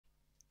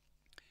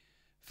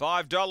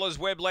$5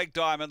 Webleg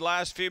Diamond.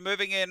 Last few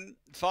moving in.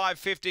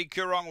 $5.50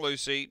 Coorong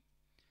Lucy.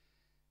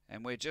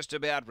 And we're just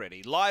about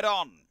ready. Light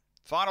on.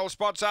 Final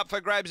spots up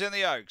for grabs in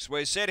the Oaks.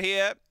 We're set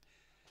here.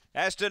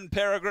 Aston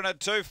Peregrine at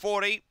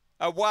 $2.40.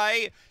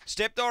 Away,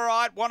 stepped all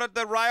right, wanted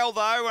the rail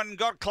though and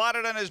got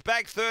cluttered and is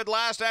back third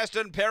last.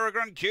 Aston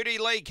Peregrine, Cutie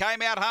Lee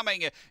came out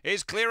humming,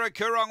 is clear of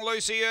Coorong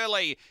Lucy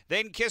early,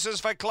 then Kisses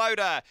for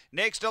Clodagh,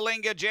 next to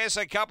Linga Jess,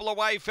 a couple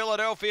away,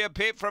 Philadelphia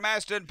Pip from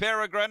Aston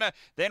Peregrine,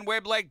 then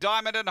Webleg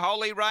Diamond and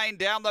Holy Rain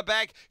down the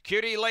back.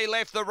 Cutie Lee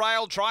left the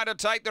rail trying to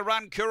take the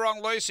run,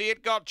 Coorong Lucy,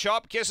 it got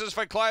chopped. Kisses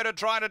for Clodagh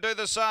trying to do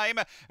the same.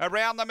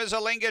 Around them is a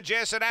Linga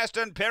Jess and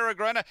Aston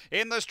Peregrine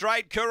in the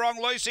straight.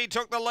 Coorong Lucy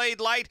took the lead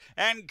late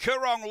and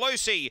Coorong Lucy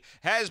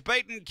has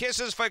beaten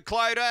Kisses for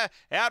Clodagh.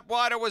 Out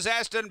wider was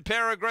Aston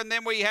Peregrine.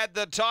 Then we had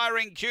the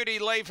tiring Cutie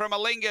Lee from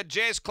Alinga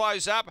Jess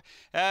close up.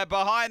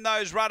 Behind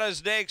those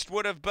runners next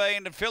would have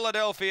been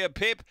Philadelphia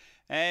Pip.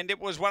 And it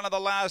was one of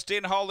the last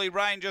in. Holy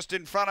Rain just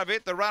in front of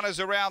it. The runners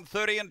around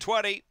 30 and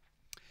 20.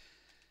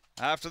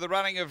 After the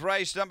running of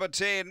race number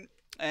 10.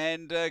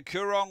 And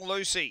Coorong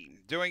Lucy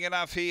doing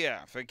enough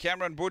here for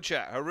Cameron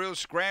Butcher. A real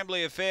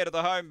scrambly affair to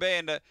the home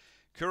bend.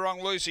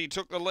 Coorong Lucy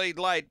took the lead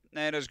late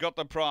and has got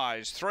the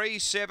prize. 3,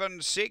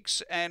 7,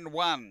 6 and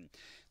 1.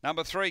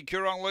 Number 3,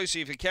 Coorong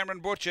Lucy for Cameron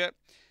Butcher.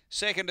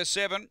 Second to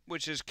 7,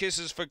 which is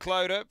Kisses for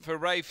Clodagh for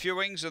Ray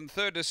Fewings. And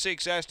third to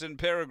 6, Aston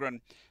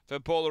Peregrine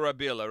for Paula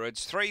Abila.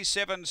 It's 3,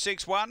 7,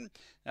 6, 1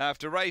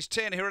 after race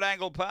 10 here at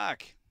Angle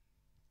Park.